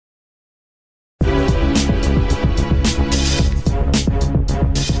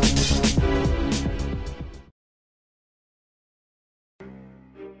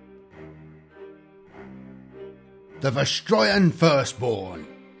The Vostroyan Firstborn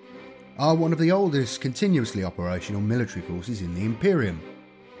are one of the oldest continuously operational military forces in the Imperium.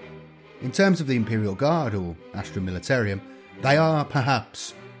 In terms of the Imperial Guard, or Astra Militarum, they are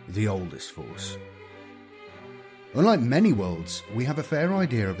perhaps the oldest force. Unlike many worlds, we have a fair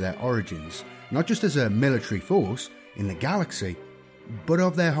idea of their origins, not just as a military force in the galaxy, but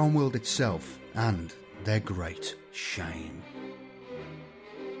of their homeworld itself and their great shame.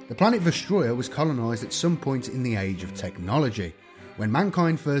 The planet Vostroyan was colonised at some point in the Age of Technology, when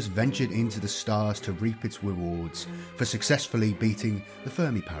mankind first ventured into the stars to reap its rewards for successfully beating the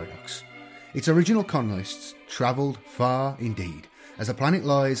Fermi Paradox. Its original colonists travelled far indeed, as the planet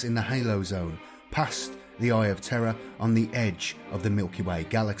lies in the halo zone, past the Eye of Terror on the edge of the Milky Way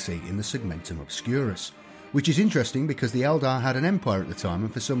galaxy in the Segmentum Obscurus, which is interesting because the Eldar had an empire at the time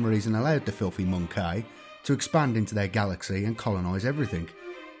and for some reason allowed the filthy Monkey to expand into their galaxy and colonise everything.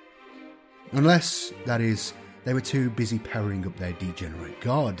 Unless, that is, they were too busy powering up their degenerate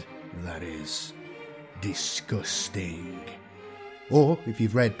god. That is disgusting. Or, if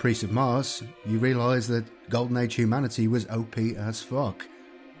you've read Priest of Mars, you realise that Golden Age humanity was OP as fuck.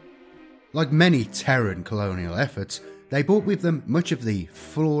 Like many Terran colonial efforts, they brought with them much of the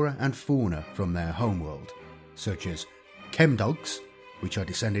flora and fauna from their homeworld, such as chemdogs, which are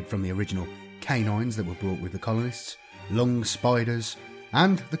descended from the original canines that were brought with the colonists, lung spiders,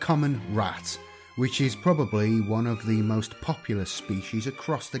 and the common rat, which is probably one of the most popular species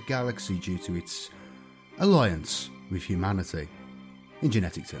across the galaxy due to its alliance with humanity, in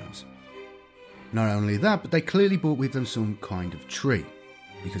genetic terms. Not only that, but they clearly brought with them some kind of tree,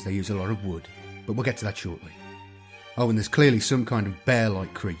 because they use a lot of wood, but we'll get to that shortly. Oh, and there's clearly some kind of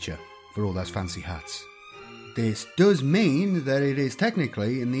bear-like creature for all those fancy hats. This does mean that it is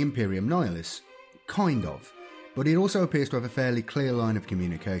technically in the Imperium Nihilis, kind of, but it also appears to have a fairly clear line of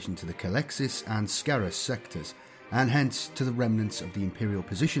communication to the Calexis and Scarus sectors, and hence to the remnants of the Imperial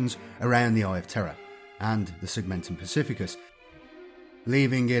positions around the Eye of Terror and the Segmentum Pacificus,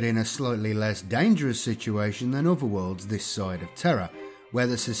 leaving it in a slightly less dangerous situation than other worlds this side of Terra, where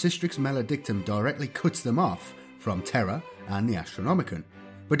the Sesistrix Maledictum directly cuts them off from Terra and the Astronomicon.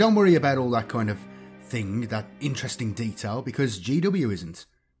 But don't worry about all that kind of thing, that interesting detail, because GW isn't.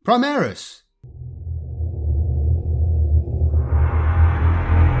 Primaris!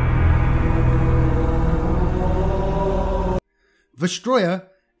 Vostroyan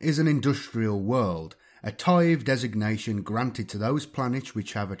is an industrial world, a tithe designation granted to those planets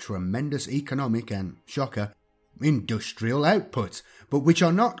which have a tremendous economic and, shocker, industrial output, but which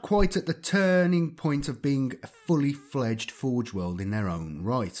are not quite at the turning point of being a fully fledged forge world in their own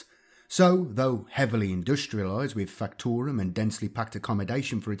right. So, though heavily industrialised with factorum and densely packed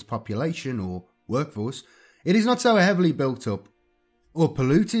accommodation for its population or workforce, it is not so heavily built up or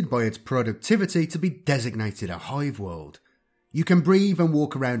polluted by its productivity to be designated a hive world. You can breathe and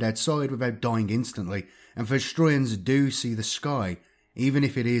walk around outside without dying instantly, and Vostroyans do see the sky, even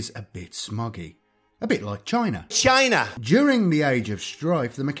if it is a bit smoggy. A bit like China. During the Age of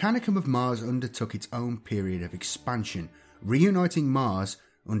Strife, the Mechanicum of Mars undertook its own period of expansion, reuniting Mars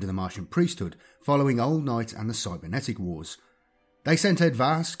under the Martian priesthood, following Old Night and the Cybernetic Wars. They sent out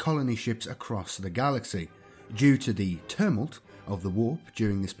vast colony ships across the galaxy. Due to the tumult of the warp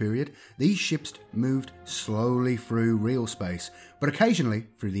during this period, these ships moved slowly through real space, but occasionally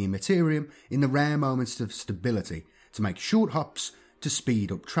through the immaterium in the rare moments of stability, to make short hops to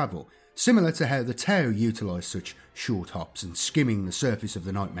speed up travel, similar to how the Tau utilise such short hops and skimming the surface of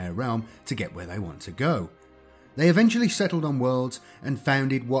the Nightmare Realm to get where they want to go. They eventually settled on worlds and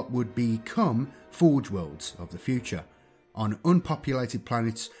founded what would become Forge Worlds of the future, on unpopulated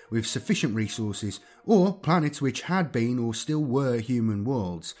planets with sufficient resources, or planets which had been or still were human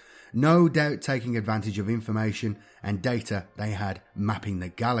worlds, no doubt taking advantage of information and data they had mapping the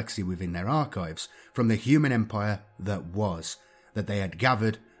galaxy within their archives from the human empire that was, that they had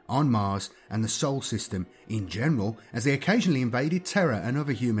gathered on Mars and the Sol system in general, as they occasionally invaded Terra and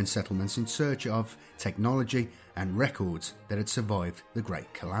other human settlements in search of technology and records that had survived the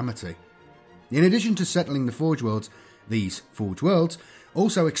Great Calamity. In addition to settling the Forge Worlds, these Forge Worlds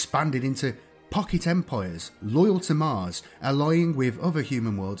also expanded into pocket empires loyal to Mars, allying with other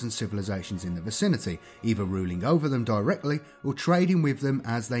human worlds and civilizations in the vicinity, either ruling over them directly or trading with them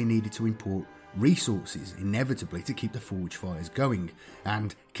as they needed to import resources, inevitably to keep the forge fires going,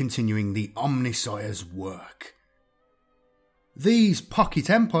 and continuing the Omnissiah's work. These pocket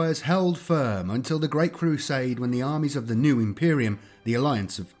empires held firm until the Great Crusade, when the armies of the new Imperium, the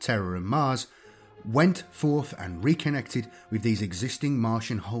alliance of Terra and Mars, went forth and reconnected with these existing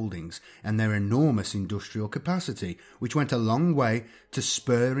Martian holdings and their enormous industrial capacity, which went a long way to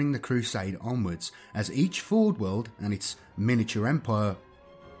spurring the crusade onwards as each Ford world and its miniature empire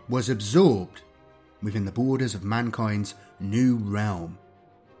was absorbed within the borders of mankind's new realm,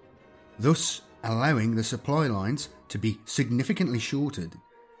 thus allowing the supply lines to be significantly shortened,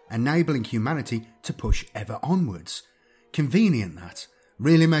 enabling humanity to push ever onwards. Convenient that.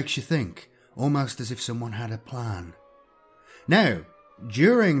 Really makes you think. Almost as if someone had a plan. Now,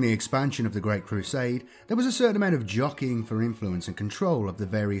 during the expansion of the Great Crusade, there was a certain amount of jockeying for influence and control of the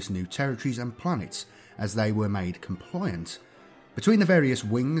various new territories and planets as they were made compliant. Between the various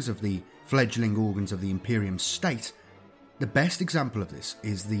wings of the fledgling organs of the Imperium state, the best example of this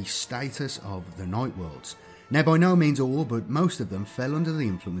is the status of the Night Worlds. Now, by no means all, but most of them fell under the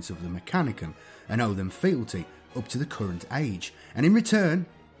influence of the Mechanicum and owe them fealty up to the current age, and in return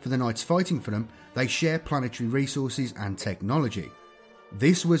for the knights fighting for them, they share planetary resources and technology.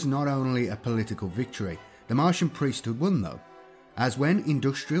 This was not only a political victory, the Martian priesthood won though, as when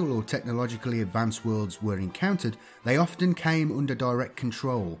industrial or technologically advanced worlds were encountered, they often came under direct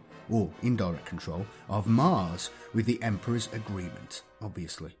control, or indirect control, of Mars, with the Emperor's agreement,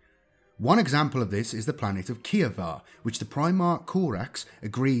 obviously. One example of this is the planet of Kievar, which the Primarch Corax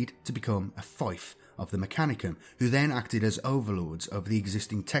agreed to become a fief of the Mechanicum, who then acted as overlords of the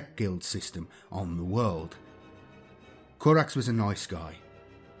existing tech guild system on the world. Corax was a nice guy,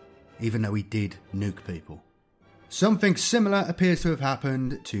 even though he did nuke people. Something similar appears to have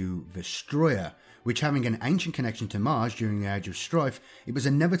happened to Vostroyan, which, having an ancient connection to Mars during the Age of Strife, it was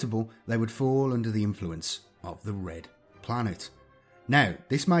inevitable they would fall under the influence of the Red Planet. Now,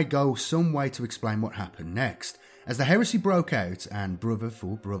 this may go some way to explain what happened next. As the heresy broke out and brother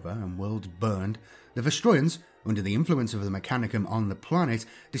fought brother and worlds burned, the Vostroyans, under the influence of the Mechanicum on the planet,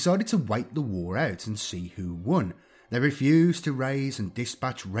 decided to wait the war out and see who won. They refused to raise and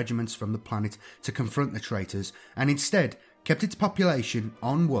dispatch regiments from the planet to confront the traitors, and instead kept its population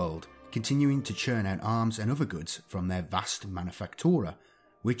on world, continuing to churn out arms and other goods from their vast manufactura,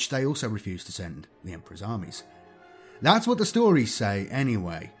 which they also refused to send the Emperor's armies. That's what the stories say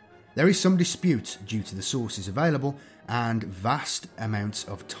anyway. There is some dispute due to the sources available and vast amounts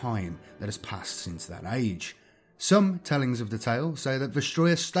of time that has passed since that age. Some tellings of the tale say that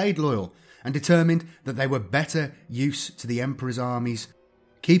Vostroyan stayed loyal and determined that they were better use to the Emperor's armies,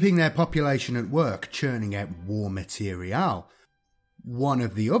 keeping their population at work churning out war material. One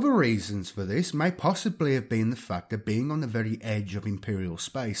of the other reasons for this may possibly have been the fact that being on the very edge of Imperial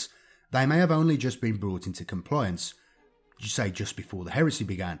space, they may have only just been brought into compliance, say just before the heresy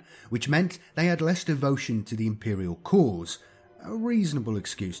began, which meant they had less devotion to the Imperial cause, a reasonable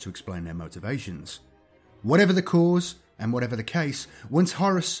excuse to explain their motivations. Whatever the cause, and whatever the case, once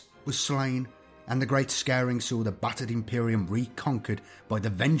Horus was slain, and the Great Scouring saw the battered Imperium reconquered by the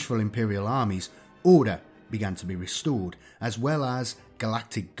vengeful Imperial armies, order began to be restored, as well as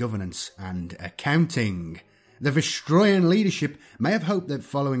galactic governance and accounting. The Vostroyan leadership may have hoped that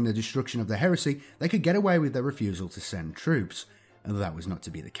following the destruction of the heresy, they could get away with their refusal to send troops. And that was not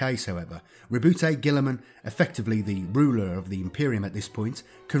to be the case, however. Rabute Guilliman, effectively the ruler of the Imperium at this point,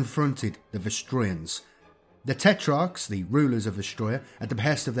 confronted the Vostroyans. The Tetrarchs, the rulers of Vostroyan, at the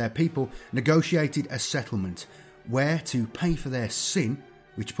behest of their people, negotiated a settlement where, to pay for their sin,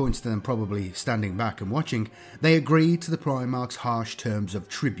 which points to them probably standing back and watching, they agreed to the Primarch's harsh terms of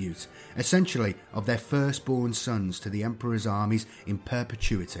tribute, essentially of their firstborn sons to the Emperor's armies in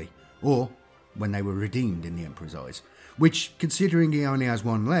perpetuity, or when they were redeemed in the Emperor's eyes, which, considering he only has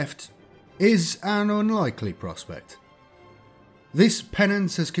one left, is an unlikely prospect. This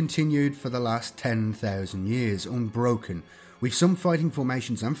penance has continued for the last 10,000 years, unbroken, with some fighting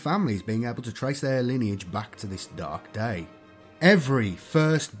formations and families being able to trace their lineage back to this dark day. Every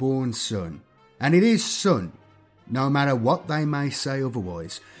firstborn son, and it is son, no matter what they may say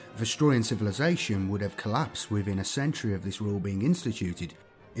otherwise, Vostroyan civilization would have collapsed within a century of this rule being instituted,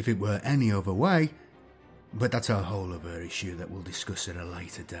 if it were any other way, but that's a whole other issue that we'll discuss at a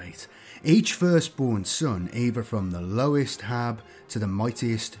later date. Each firstborn son, either from the lowest hab to the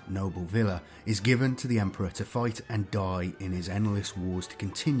mightiest noble villa, is given to the Emperor to fight and die in his endless wars to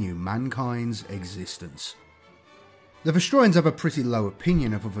continue mankind's existence. The Vostroyans have a pretty low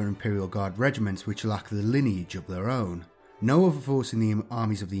opinion of other Imperial Guard regiments which lack the lineage of their own. No other force in the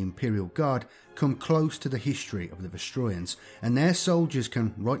armies of the Imperial Guard come close to the history of the Vostroyans, and their soldiers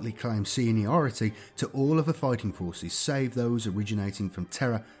can rightly claim seniority to all of the fighting forces save those originating from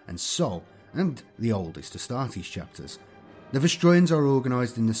Terra and Sol, and the oldest Astartes chapters. The Vostroyans are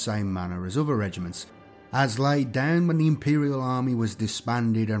organised in the same manner as other regiments, as laid down when the Imperial army was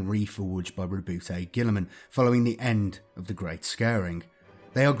disbanded and reforged by Rabute Guilliman following the end of the Great Scouring.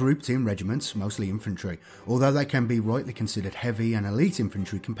 They are grouped in regiments, mostly infantry, although they can be rightly considered heavy and elite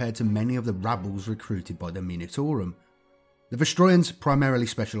infantry compared to many of the rabbles recruited by the Minotaurum. The Vostroyans primarily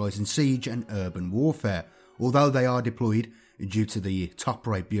specialise in siege and urban warfare, although they are deployed, due to the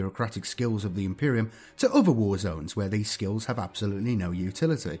top-rate bureaucratic skills of the Imperium, to other war zones where these skills have absolutely no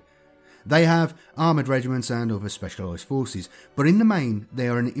utility. They have armoured regiments and other specialised forces, but in the main they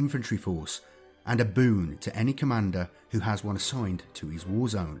are an infantry force, and a boon to any commander who has one assigned to his war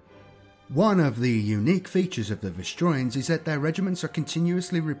zone. One of the unique features of the Vostroyans is that their regiments are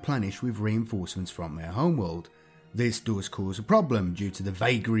continuously replenished with reinforcements from their homeworld. This does cause a problem due to the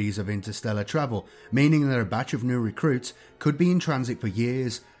vagaries of interstellar travel, meaning that a batch of new recruits could be in transit for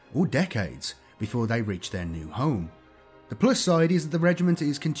years or decades before they reach their new home. The plus side is that the regiment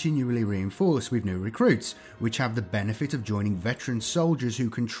is continually reinforced with new recruits, which have the benefit of joining veteran soldiers who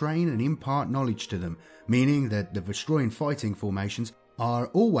can train and impart knowledge to them, meaning that the Vostroyan fighting formations are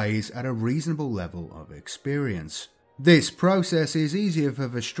always at a reasonable level of experience. This process is easier for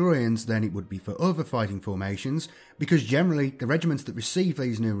Vostroyans than it would be for other fighting formations, because generally the regiments that receive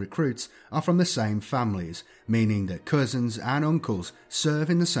these new recruits are from the same families, meaning that cousins and uncles serve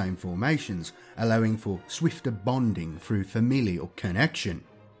in the same formations, allowing for swifter bonding through familial connection.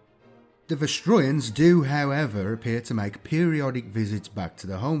 The Vostroyans do, however, appear to make periodic visits back to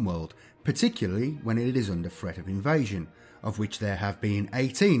the homeworld, particularly when it is under threat of invasion, of which there have been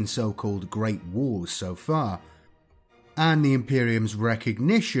 18 so-called Great Wars so far, and the Imperium's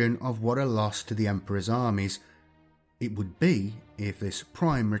recognition of what a loss to the Emperor's armies it would be if this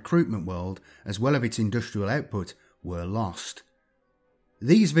prime recruitment world, as well as its industrial output, were lost.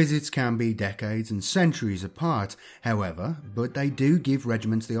 These visits can be decades and centuries apart, however, but they do give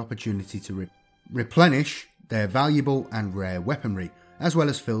regiments the opportunity to replenish their valuable and rare weaponry, as well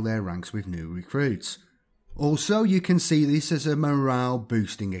as fill their ranks with new recruits. Also, you can see this as a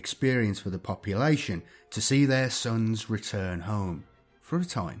morale-boosting experience for the population to see their sons return home, for a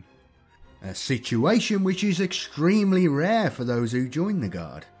time. A situation which is extremely rare for those who join the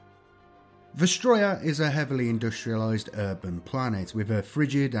Guard. Vostroya is a heavily industrialised urban planet with a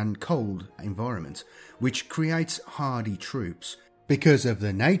frigid and cold environment, which creates hardy troops. Because of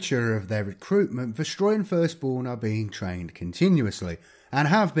the nature of their recruitment, Vostroyan firstborn are being trained continuously, and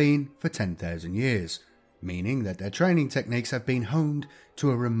have been for 10,000 years. Meaning that their training techniques have been honed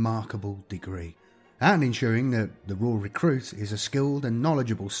to a remarkable degree, and ensuring that the raw recruit is a skilled and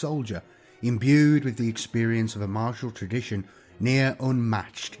knowledgeable soldier, imbued with the experience of a martial tradition near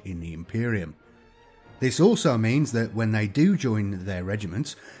unmatched in the Imperium. This also means that when they do join their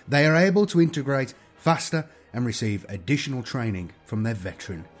regiments, they are able to integrate faster and receive additional training from their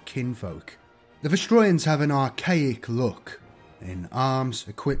veteran kinfolk. The Vostroyans have an archaic look in arms,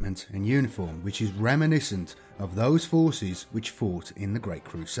 equipment and uniform, which is reminiscent of those forces which fought in the Great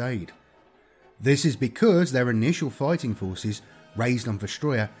Crusade. This is because their initial fighting forces, raised on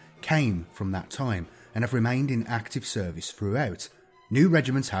Vostroya, came from that time and have remained in active service throughout. New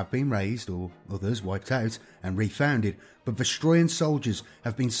regiments have been raised, or others wiped out and refounded, but Vostroyan soldiers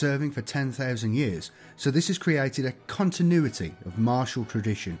have been serving for 10,000 years, so this has created a continuity of martial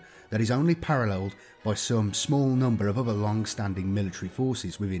tradition that is only paralleled by some small number of other long-standing military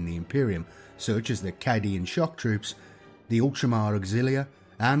forces within the Imperium, such as the Cadian Shock Troops, the Ultramar Auxilia,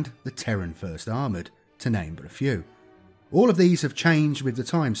 and the Terran First Armoured, to name but a few. All of these have changed with the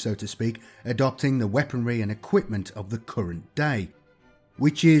times, so to speak, adopting the weaponry and equipment of the current day,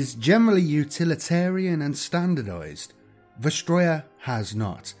 which is generally utilitarian and standardised. Vostroya has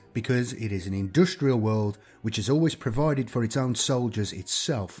not, because it is an industrial world which has always provided for its own soldiers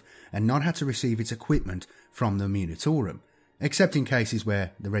itself and not had to receive its equipment from the Minotaurum, except in cases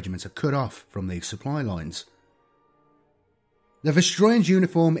where the regiments are cut off from these supply lines. The Vostroyan's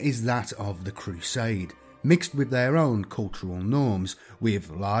uniform is that of the Crusade, mixed with their own cultural norms,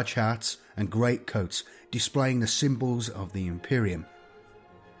 with large hats and great coats displaying the symbols of the Imperium.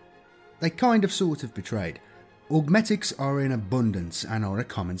 They kind of sort of betrayed. Augmetics are in abundance and are a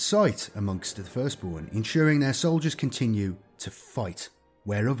common sight amongst the firstborn, ensuring their soldiers continue to fight,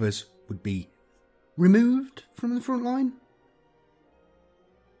 where others would be removed from the front line.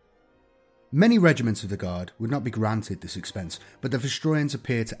 Many regiments of the Guard would not be granted this expense, but the Vostroyans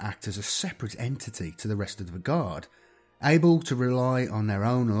appear to act as a separate entity to the rest of the Guard, able to rely on their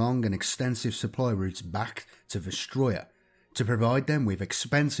own long and extensive supply routes back to Vostroya to provide them with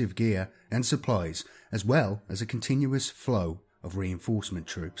expensive gear and supplies, as well as a continuous flow of reinforcement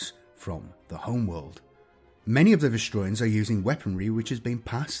troops from the homeworld. Many of the Vostroyans are using weaponry which has been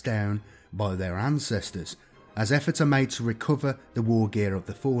passed down by their ancestors, as efforts are made to recover the war gear of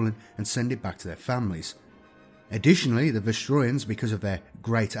the fallen and send it back to their families. Additionally, the Vostroyans, because of their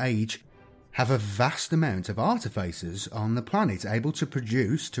great age, have a vast amount of artificers on the planet able to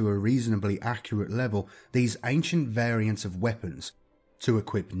produce, to a reasonably accurate level, these ancient variants of weapons to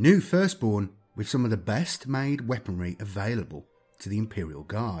equip new Firstborn with some of the best made weaponry available to the Imperial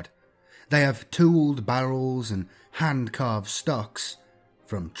Guard. They have tooled barrels and hand-carved stocks,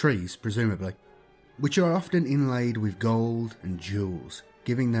 from trees presumably, which are often inlaid with gold and jewels,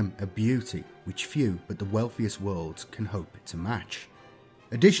 giving them a beauty which few but the wealthiest worlds can hope to match.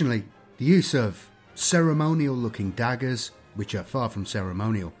 Additionally, the use of ceremonial-looking daggers, which are far from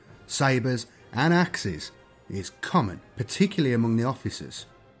ceremonial, sabres and axes, is common, particularly among the officers,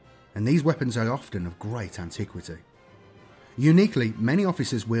 and these weapons are often of great antiquity. Uniquely, many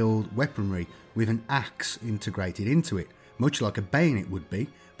officers wield weaponry with an axe integrated into it, much like a bayonet would be,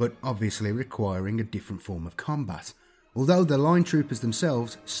 but obviously requiring a different form of combat, although the line troopers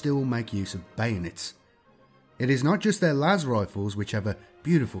themselves still make use of bayonets. It is not just their las rifles which have a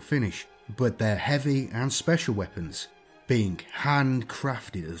beautiful finish, but their heavy and special weapons, being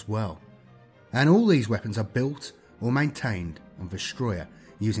handcrafted as well. And all these weapons are built or maintained on Vostroya,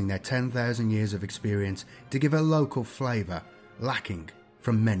 using their 10,000 years of experience to give a local flavour lacking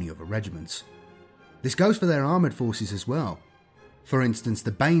from many other regiments. This goes for their armoured forces as well. For instance,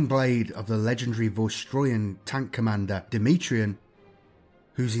 the Baneblade of the legendary Vostroyan tank commander Demetrian,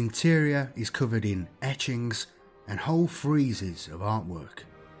 whose interior is covered in etchings and whole friezes of artwork.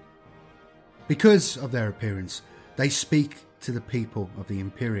 Because of their appearance, they speak to the people of the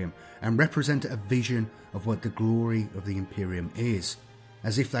Imperium and represent a vision of what the glory of the Imperium is,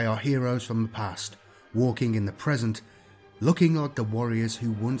 as if they are heroes from the past, walking in the present, looking like the warriors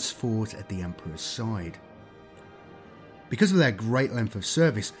who once fought at the Emperor's side. Because of their great length of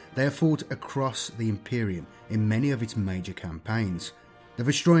service, they have fought across the Imperium in many of its major campaigns. The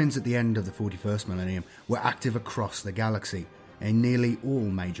Vostroyans at the end of the 41st millennium were active across the galaxy in nearly all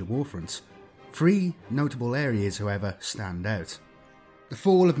major warfronts. 3 notable areas, however, stand out. The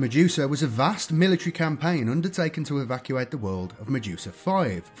fall of Medusa was a vast military campaign undertaken to evacuate the world of Medusa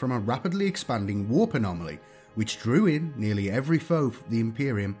 5 from a rapidly expanding warp anomaly, which drew in nearly every foe the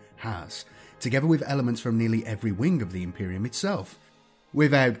Imperium has, together with elements from nearly every wing of the Imperium itself.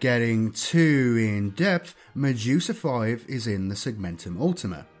 Without getting too in-depth, Medusa 5 is in the Segmentum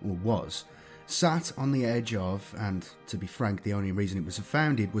Ultima, or was, sat on the edge of, and to be frank, the only reason it was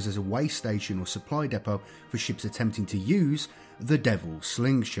founded was as a way station or supply depot for ships attempting to use the Devil's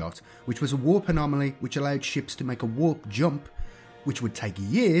Slingshot, which was a warp anomaly which allowed ships to make a warp jump, which would take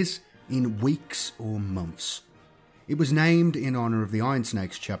years, in weeks or months. It was named in honour of the Iron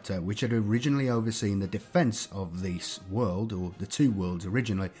Snakes chapter, which had originally overseen the defence of this world, or the 2 worlds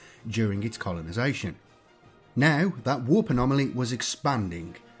originally, during its colonisation. Now, that warp anomaly was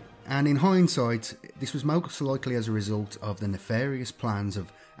expanding, and in hindsight, this was most likely as a result of the nefarious plans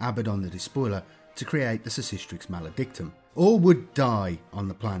of Abaddon the Despoiler to create the Sesistrix Maledictum. All would die on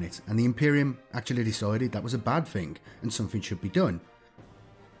the planet, and the Imperium actually decided that was a bad thing, and something should be done.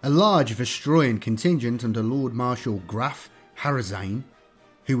 A large Vostroyan contingent under Lord Marshal Graf Harazane,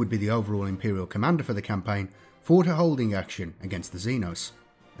 who would be the overall Imperial commander for the campaign, fought a holding action against the Xenos.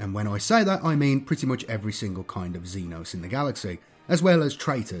 And when I say that, I mean pretty much every single kind of Xenos in the galaxy, as well as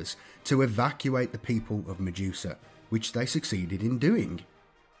traitors, to evacuate the people of Medusa, which they succeeded in doing.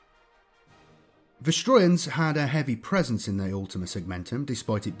 Vostroyans had a heavy presence in the Ultima Segmentum,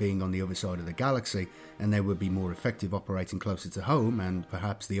 despite it being on the other side of the galaxy, and they would be more effective operating closer to home and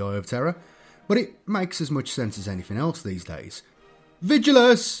perhaps the Eye of Terror, but it makes as much sense as anything else these days.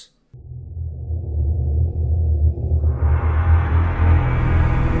 Vigilus!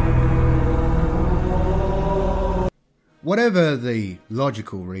 Whatever the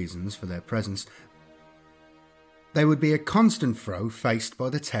logical reasons for their presence, they would be a constant foe faced by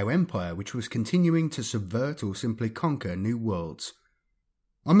the Tau Empire, which was continuing to subvert or simply conquer new worlds.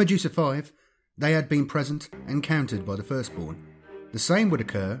 On Medusa 5, they had been present and countered by the Firstborn. The same would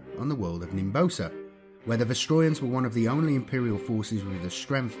occur on the world of Nimbosa, where the Vostroyans were one of the only Imperial forces with the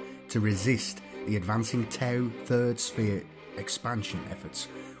strength to resist the advancing Tau Third Sphere expansion efforts,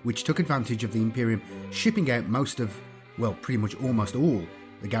 which took advantage of the Imperium shipping out most of, well, pretty much almost all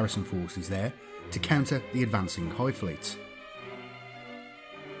the garrison forces there to counter the advancing High Fleets.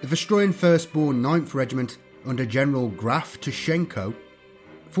 The Vostroyan Firstborn 9th Regiment under General Graf Tushenko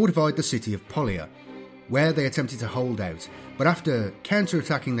fortified the city of Polia, where they attempted to hold out, but after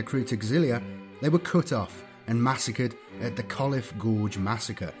counter-attacking the Krut Auxilia, they were cut off and massacred at the Colif Gorge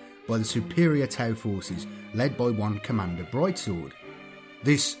Massacre by the superior Tau forces led by one Commander Brightsword.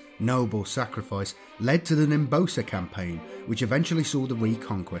 This noble sacrifice led to the Nimbosa campaign, which eventually saw the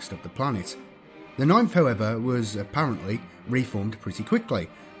reconquest of the planet. The Ninth, however, was apparently reformed pretty quickly,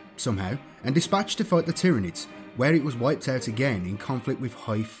 somehow, and dispatched to fight the Tyranids, where it was wiped out again in conflict with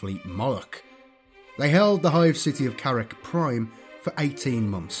Hive Fleet Moloch. They held the Hive city of Karak Prime for 18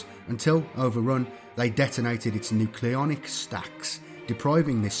 months, until, overrun, they detonated its nucleonic stacks,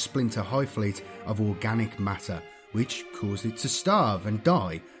 depriving this splinter Hive fleet of organic matter, which caused it to starve and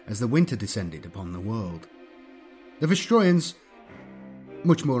die as the winter descended upon the world. The Vostroyans,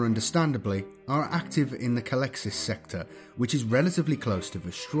 much more understandably, are active in the Calexis sector, which is relatively close to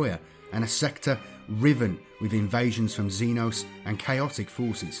Vostroya, and a sector riven with invasions from Xenos and chaotic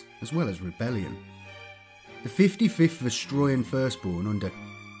forces, as well as rebellion. The 55th Vostroyan Firstborn under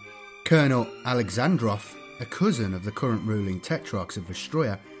Colonel Alexandrov, a cousin of the current ruling Tetrarchs of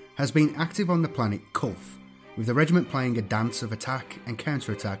Vostroya, has been active on the planet Kulf, with the regiment playing a dance of attack and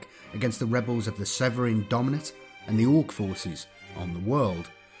counterattack against the rebels of the Severin Dominate and the Orc forces on the world,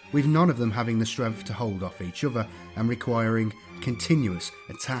 with none of them having the strength to hold off each other and requiring continuous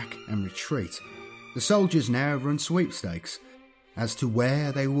attack and retreat. The soldiers now run sweepstakes as to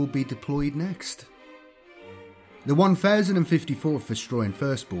where they will be deployed next. The 1054th Vostroyan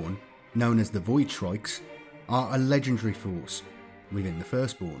Firstborn, known as the Void Shrikes, are a legendary force within the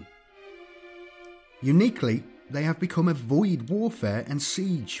Firstborn. Uniquely, they have become a void warfare and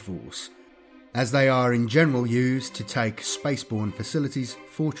siege force, as they are in general used to take spaceborne facilities,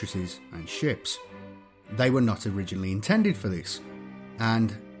 fortresses and ships. They were not originally intended for this,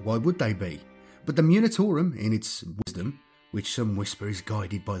 and why would they be? But the Munitorum, in its wisdom, which some whisper is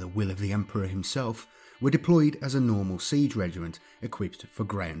guided by the will of the Emperor himself, were deployed as a normal siege regiment equipped for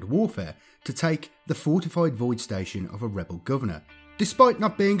ground warfare to take the fortified void station of a rebel governor, despite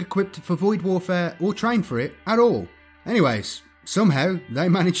not being equipped for void warfare or trained for it at all. Anyways, somehow they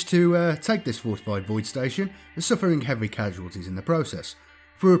managed to take this fortified void station, suffering heavy casualties in the process.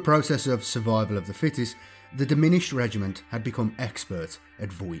 Through a process of survival of the fittest, the diminished regiment had become expert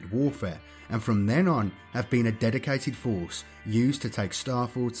at void warfare, and from then on have been a dedicated force used to take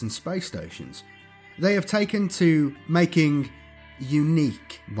starforts and space stations. They have taken to making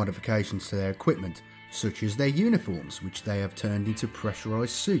unique modifications to their equipment, such as their uniforms, which they have turned into pressurised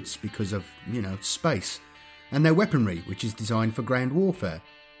suits because of, space, and their weaponry, which is designed for ground warfare,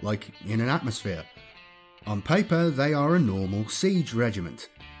 like in an atmosphere. On paper, they are a normal siege regiment,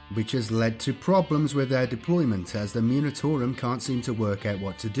 which has led to problems with their deployment, as the Munitorum can't seem to work out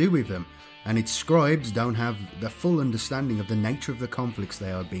what to do with them, and its scribes don't have the full understanding of the nature of the conflicts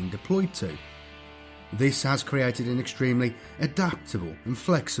they are being deployed to. This has created an extremely adaptable and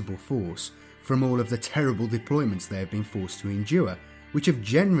flexible force from all of the terrible deployments they have been forced to endure, which have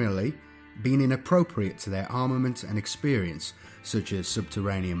generally been inappropriate to their armament and experience, such as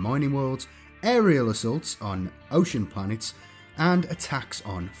subterranean mining worlds, aerial assaults on ocean planets, and attacks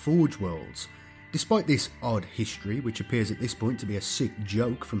on forge worlds. Despite this odd history, which appears at this point to be a sick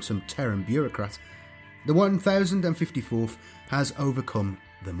joke from some Terran bureaucrat, the 1054th has overcome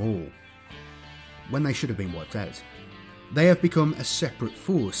them all, when they should have been wiped out. They have become a separate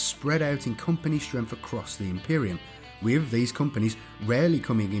force spread out in company strength across the Imperium, with these companies rarely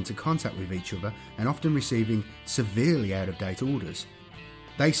coming into contact with each other and often receiving severely out-of-date orders.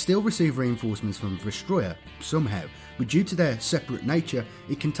 They still receive reinforcements from Vostroya, somehow, but due to their separate nature,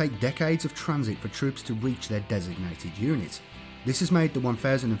 it can take decades of transit for troops to reach their designated unit. This has made the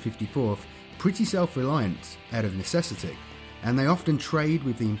 1054th pretty self-reliant out of necessity, and they often trade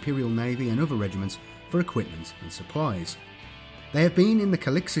with the Imperial Navy and other regiments for equipment and supplies. They have been in the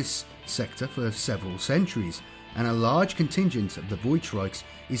Calixis sector for several centuries, and a large contingent of the Void Shrikes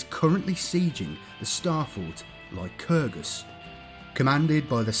is currently sieging the Starfort Lycurgus, commanded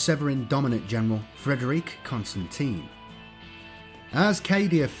by the Severin Dominant General Frederic Constantine. As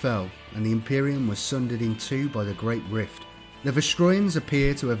Cadia fell and the Imperium was sundered in two by the Great Rift, the Vostroyans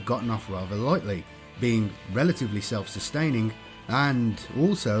appear to have gotten off rather lightly, being relatively self-sustaining and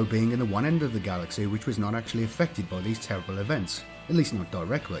also being in the one end of the galaxy which was not actually affected by these terrible events, at least not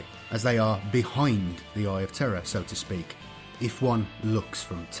directly, as they are behind the Eye of Terror, so to speak, if one looks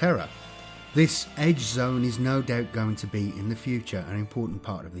from Terra. This edge zone is no doubt going to be in the future an important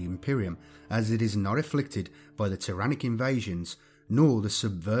part of the Imperium, as it is not afflicted by the tyrannic invasions nor the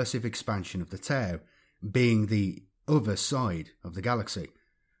subversive expansion of the Tau, being the other side of the galaxy,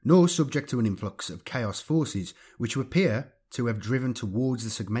 nor subject to an influx of chaos forces which appear to have driven towards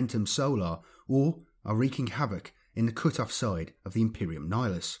the Segmentum Solar or are wreaking havoc in the cut-off side of the Imperium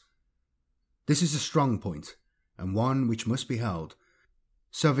Nihilus. This is a strong point, and one which must be held,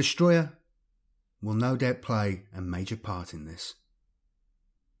 so Vostroya will no doubt play a major part in this.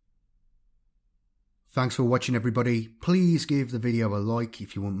 Thanks for watching, everybody. Please give the video a like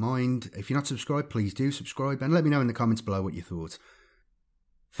if you wouldn't mind. If you're not subscribed, please do subscribe and let me know in the comments below what you thought.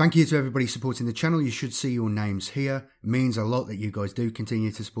 Thank you to everybody supporting the channel. You should see your names here. It means a lot that you guys do continue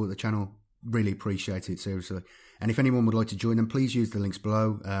to support the channel. Really appreciate it, seriously. And if anyone would like to join them, please use the links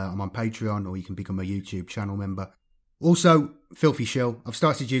below. I'm on Patreon, or you can become a YouTube channel member. Also, Filthy Shill, I've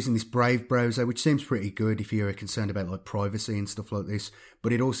started using this Brave browser, which seems pretty good if you're concerned about like privacy and stuff like this.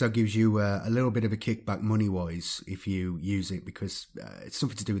 But it also gives you a little bit of a kickback money-wise if you use it, because it's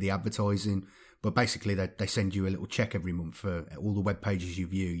something to do with the advertising. But basically, they send you a little check every month for all the web pages you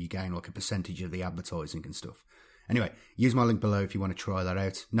view. You gain like a percentage of the advertising and stuff. Anyway, use my link below if you want to try that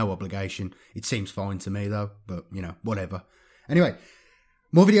out. No obligation. It seems fine to me though, but you know, whatever. Anyway,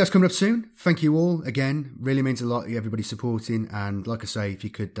 more videos coming up soon. Thank you all again. Really means a lot, everybody supporting. And like I say, if you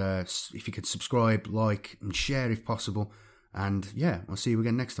could subscribe, like, and share if possible. And yeah, I'll see you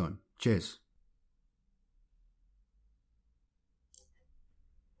again next time. Cheers.